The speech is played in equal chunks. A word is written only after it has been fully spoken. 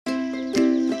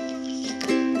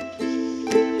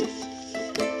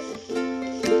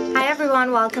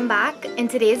everyone, welcome back. In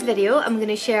today's video, I'm going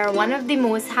to share one of the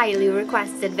most highly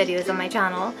requested videos on my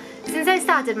channel. Since I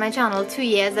started my channel 2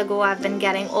 years ago, I've been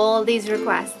getting all these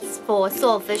requests for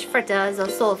saltfish fritters or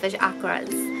saltfish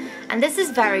accras. And this is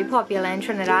very popular in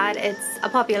Trinidad. It's a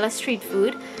popular street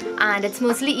food and it's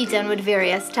mostly eaten with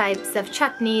various types of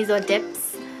chutneys or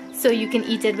dips. So you can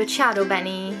eat it with Shadon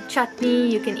Beni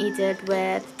chutney, you can eat it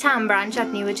with Tamarind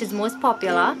Chutney, which is most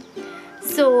popular.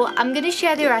 So I'm going to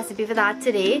share the recipe for that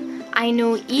today. I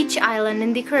know each island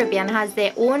in the Caribbean has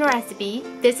their own recipe.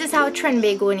 This is how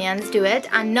Trinbagonians do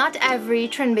it, and not every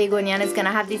Trinbagonian is going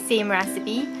to have the same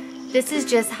recipe. This is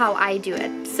just how I do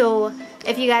it. So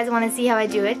if you guys want to see how I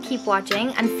do it, keep watching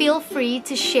and feel free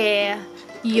to share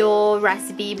your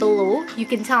recipe below. You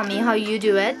can tell me how you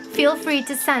do it. Feel free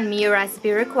to send me your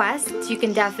recipe requests. You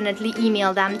can definitely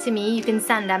email them to me. You can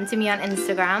send them to me on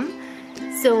Instagram.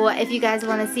 So if you guys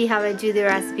want to see how I do the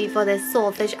recipe for this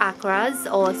saltfish accras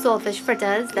or saltfish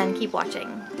fritters, then keep watching.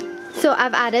 So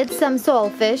I've added some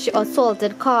saltfish or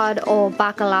salted cod or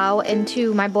bacalao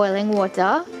into my boiling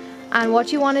water. And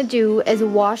what you want to do is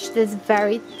wash this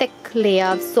very thick layer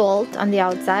of salt on the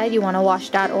outside. You want to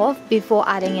wash that off before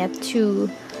adding it to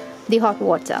the hot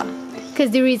water.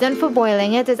 Because the reason for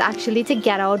boiling it is actually to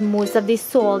get out most of the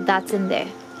salt that's in there.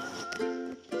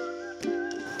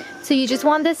 So you just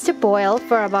want this to boil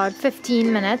for about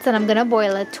 15 minutes, and I'm going to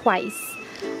boil it twice.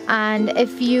 And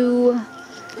if you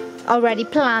already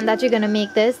plan that you're going to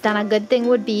make this, then a good thing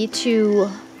would be to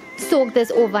soak this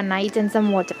overnight in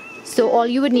some water. So all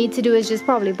you would need to do is just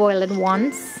probably boil it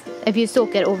once if you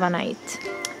soak it overnight.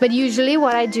 But usually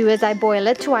what I do is I boil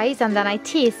it twice and then I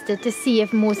taste it to see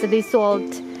if most of the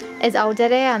salt is out of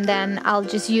there, and then I'll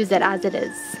just use it as it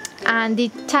is. And the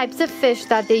types of fish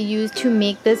that they use to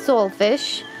make this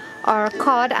saltfish are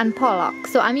cod and pollock.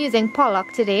 So I'm using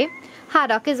pollock today.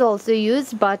 Haddock is also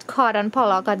used, but cod and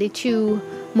pollock are the two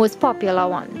most popular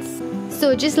ones.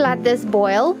 So just let this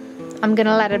boil. I'm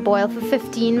gonna let it boil for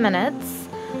 15 minutes,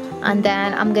 and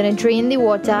then I'm gonna drain the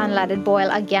water and let it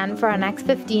boil again for the next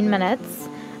 15 minutes.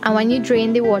 And when you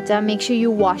drain the water, make sure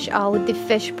you wash out the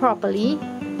fish properly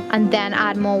and then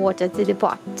add more water to the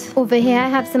pot. Over here I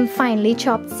have some finely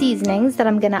chopped seasonings that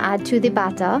I'm gonna add to the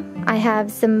batter. I have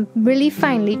some really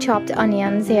finely chopped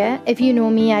onions here. If you know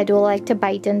me, I don't like to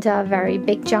bite into a very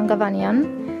big chunk of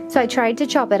onion, so I tried to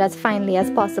chop it as finely as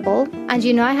possible. And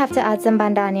you know I have to add some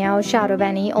Bandhanya or Shadon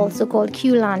Beni, also called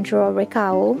Culantro or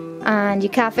Recao. And you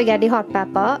can't forget the hot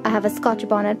pepper. I have a Scotch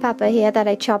Bonnet Pepper here that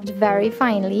I chopped very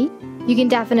finely. You can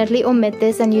definitely omit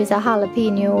this and use a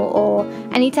jalapeno or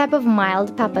any type of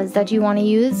mild peppers that you want to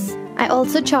use. I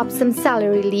also chopped some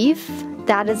celery leaf.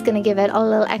 That is going to give it a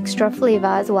little extra flavor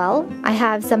as well. I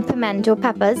have some pimento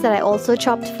peppers that I also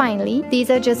chopped finely.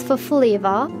 These are just for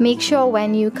flavor. Make sure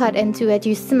when you cut into it,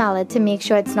 you smell it to make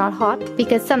sure it's not hot,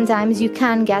 because sometimes you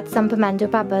can get some pimento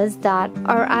peppers that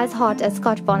are as hot as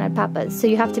Scotch Bonnet Peppers, so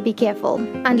you have to be careful.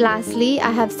 And lastly,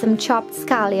 I have some chopped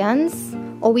scallions,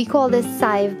 or we call this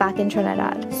chive back in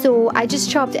Trinidad. So I just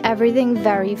chopped everything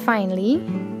very finely.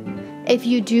 If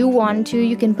you do want to,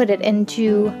 you can put it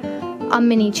into a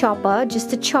mini chopper just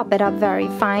to chop it up very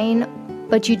fine,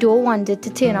 but you don't want it to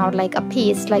turn out like a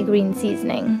paste like green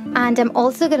seasoning. And I'm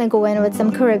also going to go in with some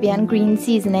Caribbean green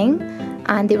seasoning,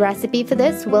 and the recipe for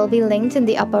this will be linked in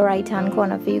the upper right hand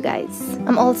corner for you guys.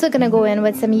 I'm also going to go in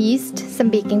with some yeast, some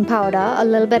baking powder, a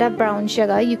little bit of brown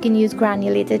sugar, you can use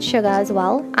granulated sugar as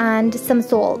well, and some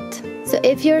salt. So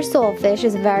if your saltfish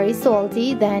is very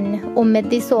salty, then omit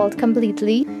the salt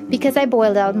completely. Because I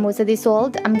boiled out most of the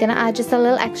salt, I'm going to add just a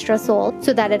little extra salt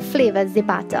so that it flavors the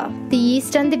batter. The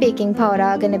yeast and the baking powder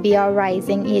are going to be our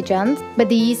rising agents, but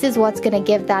the yeast is what's going to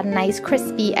give that nice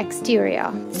crispy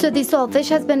exterior. So the saltfish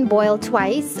has been boiled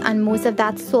twice and most of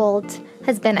that salt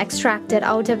has been extracted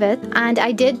out of it, and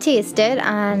I did taste it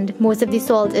and most of the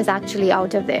salt is actually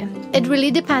out of there. It really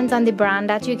depends on the brand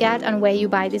that you get and where you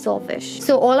buy the saltfish.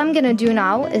 So all I'm gonna do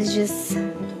now is just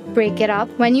break it up.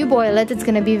 When you boil it, it's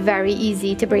gonna be very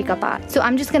easy to break apart. So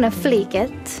I'm just gonna flake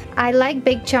it. I like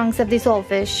big chunks of the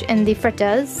saltfish in the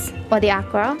fritters or the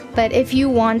accra, but if you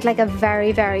want like a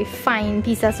very fine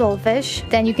piece of saltfish,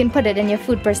 then you can put it in your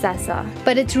food processor.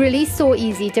 But it's really so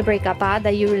easy to break apart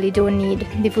that you really don't need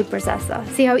the food processor.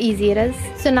 See how easy it is?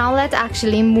 So now let's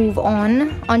actually move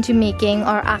onto making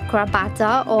our accra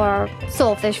batter or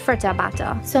saltfish fritter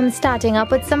batter. So I'm starting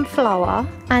up with some flour,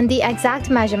 and the exact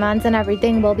measurements and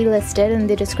everything will be listed in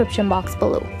the description box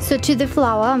below. So to the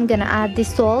flour, I'm gonna add the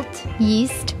salt,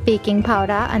 yeast, baking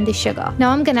powder, and the sugar.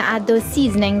 Now I'm gonna add those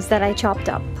seasonings that I chopped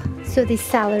up. So the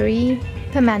celery,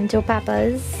 pimento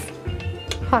peppers,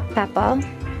 hot pepper,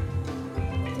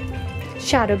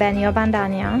 Shadon Beni or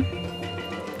Bandhanya,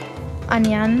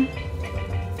 onion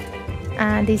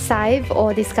and the chive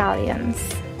or the scallions.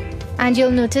 And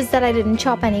you'll notice that I didn't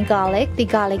chop any garlic. The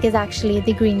garlic is actually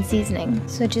the green seasoning.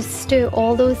 So just stir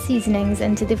all those seasonings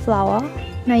into the flour.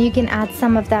 Now you can add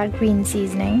some of that green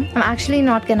seasoning. I'm actually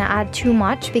not gonna add too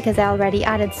much because I already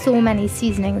added so many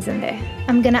seasonings in there.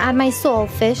 I'm gonna add my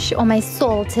saltfish or my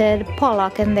salted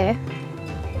pollock in there.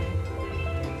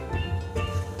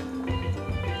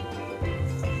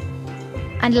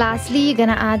 And lastly, you're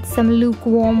gonna add some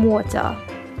lukewarm water.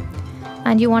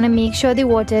 And you wanna make sure the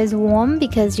water is warm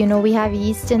because you know we have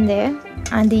yeast in there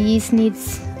and the yeast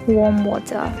needs warm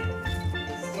water.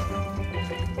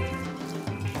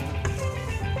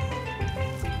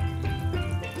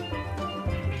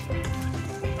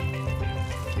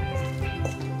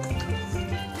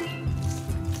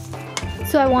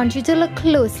 So I want you to look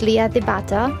closely at the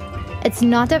batter. It's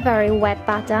not a very wet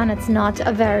batter and it's not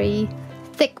a very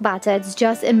thick batter, it's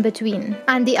just in between.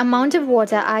 And the amount of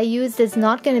water I used is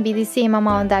not going to be the same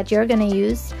amount that you're going to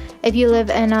use. If you live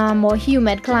in a more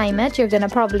humid climate, you're going to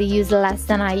probably use less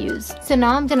than I use. So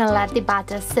now I'm going to let the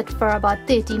batter sit for about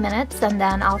 30 minutes and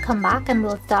then I'll come back and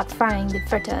we'll start frying the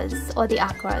fritters or the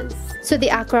Accras. So the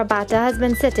Accra batter has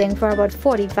been sitting for about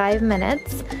 45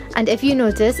 minutes and if you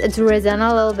notice it's risen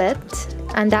a little bit.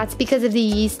 And that's because of the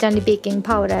yeast and the baking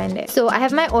powder in there. So I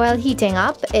have my oil heating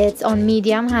up. It's on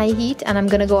medium-high heat and I'm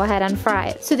gonna go ahead and fry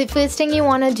it. So the first thing you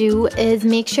wanna do is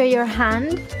make sure your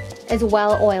hand is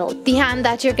well oiled. The hand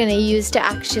that you're gonna use to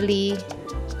actually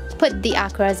put the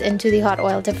Accras into the hot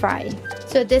oil to fry.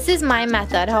 So this is my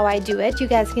method, how I do it. You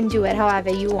guys can do it however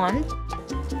you want.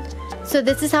 So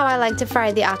this is how I like to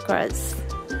fry the Accras.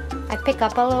 I pick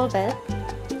up a little bit.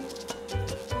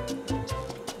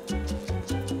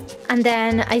 And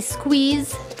then I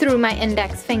squeeze through my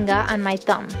index finger and my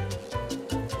thumb.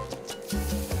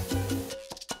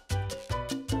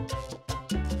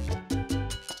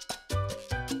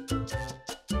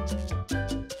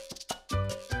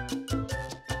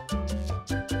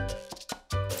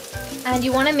 And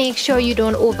you want to make sure you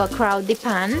don't overcrowd the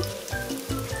pan.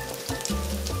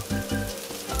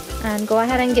 And go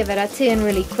ahead and give it a turn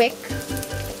really quick.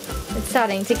 It's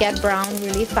starting to get brown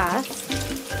really fast.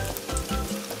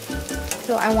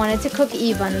 So I want it to cook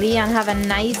evenly and have a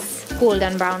nice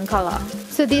golden brown color.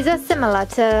 So these are similar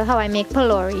to how I make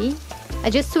pylori. I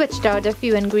just switched out a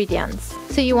few ingredients.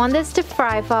 So you want this to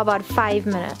fry for about 5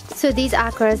 minutes. So these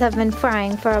Accras have been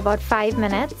frying for about 5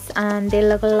 minutes and they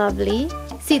look lovely.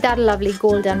 See that lovely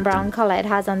golden brown color it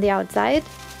has on the outside?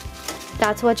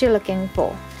 That's what you're looking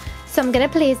for. So I'm gonna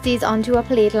place these onto a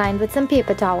plate lined with some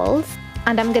paper towels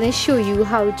and I'm gonna show you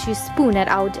how to spoon it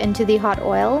out into the hot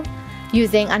oil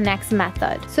using a next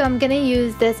method. So I'm gonna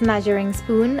use this measuring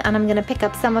spoon and I'm gonna pick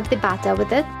up some of the batter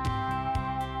with it.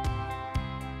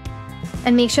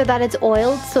 And make sure that it's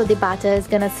oiled so the batter is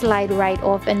gonna slide right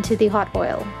off into the hot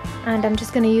oil. And I'm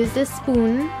just gonna use this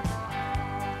spoon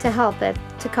to help it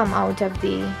to come out of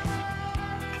the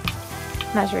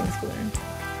measuring spoon.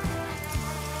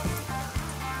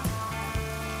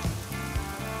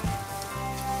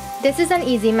 This is an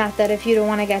easy method if you don't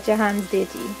want to get your hands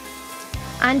dirty.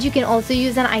 And you can also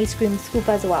use an ice cream scoop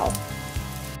as well.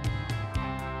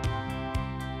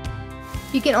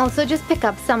 You can also just pick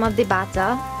up some of the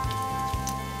batter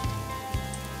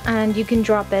and you can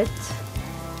drop it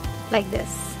like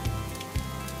this.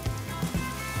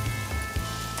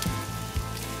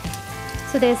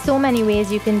 So there's so many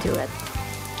ways you can do it.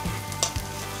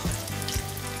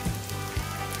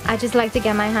 I just like to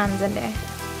get my hands in there.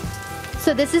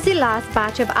 So this is the last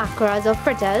batch of Accras or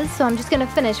fritters, so I'm just going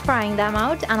to finish frying them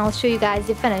out and I'll show you guys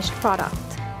the finished product.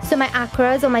 So my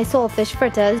Accras or my saltfish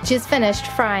fritters just finished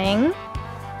frying.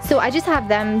 So I just have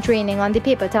them draining on the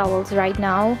paper towels right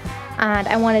now, and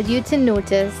I wanted you to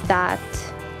notice that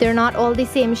they're not all the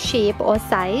same shape or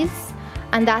size,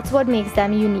 and that's what makes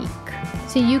them unique.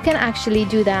 So you can actually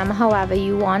do them however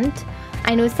you want.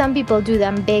 I know some people do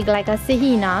them big like a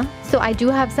sahina, so I do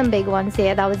have some big ones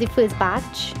here. That was the first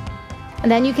batch. And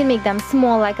then you can make them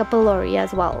small like a pylori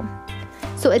as well.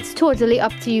 So it's totally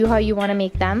up to you how you want to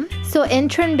make them. So in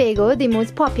Trinbago, the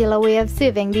most popular way of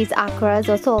serving these Accras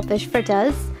or saltfish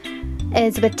fritters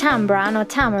is with tambran or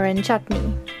tamarind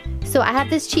chutney. So I have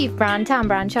this chief brand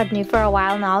tamarind chutney for a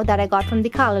while now that I got from the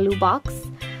Callaloo box.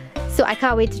 So I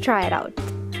can't wait to try it out.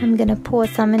 I'm gonna pour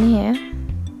some in here.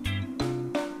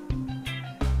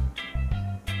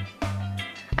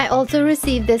 I also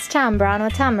received this tambran or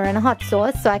tamarind hot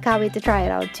sauce, so I can't wait to try it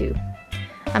out too.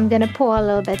 I'm gonna pour a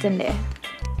little bit in there.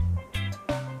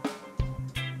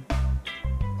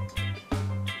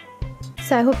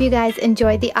 So I hope you guys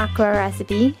enjoyed the Accra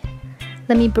recipe.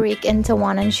 Let me break into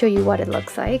one and show you what it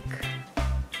looks like.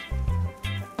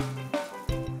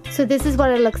 So this is what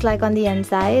it looks like on the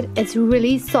inside. It's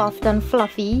really soft and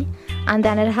fluffy, and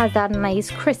then it has that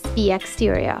nice crispy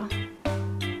exterior.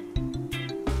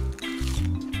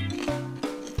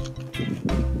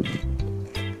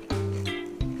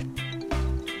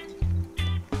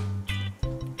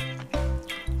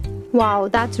 Wow,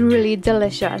 that's really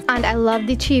delicious. And I love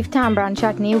the Chief Tamarind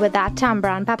Chutney with that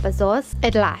tamarind pepper sauce.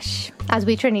 It lash, as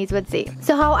we Trinis would say.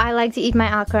 So how I like to eat my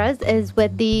Accras is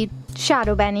with the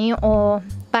Shadon Beni or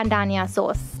Bandhanya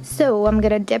sauce. So I'm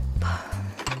gonna dip.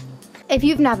 If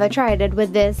you've never tried it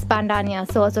with this Bandhanya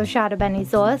sauce or Shadon Beni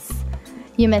sauce,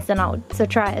 you're missing out. So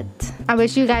try it. I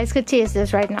wish you guys could taste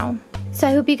this right now. So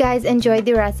I hope you guys enjoyed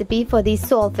the recipe for these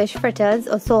Saltfish Fritters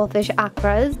or Saltfish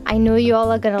Accras. I know you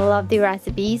all are gonna love the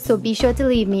recipe, so be sure to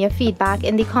leave me your feedback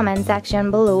in the comment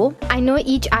section below. I know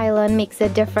each island makes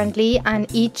it differently and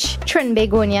each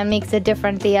Trinbagonian makes it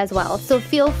differently as well. So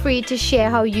feel free to share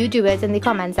how you do it in the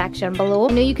comment section below.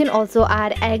 I know you can also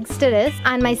add eggs to this,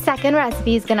 and my second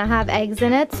recipe is gonna have eggs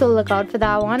in it, so look out for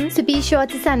that one. So be sure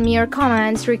to send me your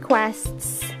comments,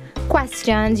 requests,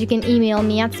 questions. You can email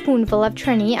me at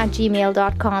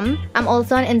spoonfuloftrini@gmail.com. I'm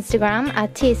also on Instagram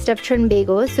at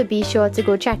tasteoftrinbago, so be sure to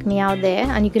go check me out there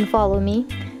and you can follow me,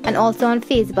 and also on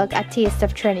Facebook at Taste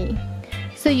of Trini.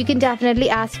 So you can definitely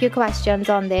ask your questions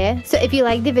on there. So if you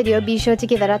like the video, be sure to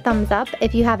give it a thumbs up.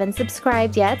 If you haven't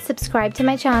subscribed yet, subscribe to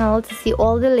my channel to see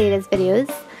all the latest videos,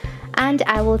 and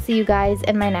I will see you guys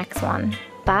in my next one.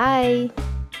 Bye.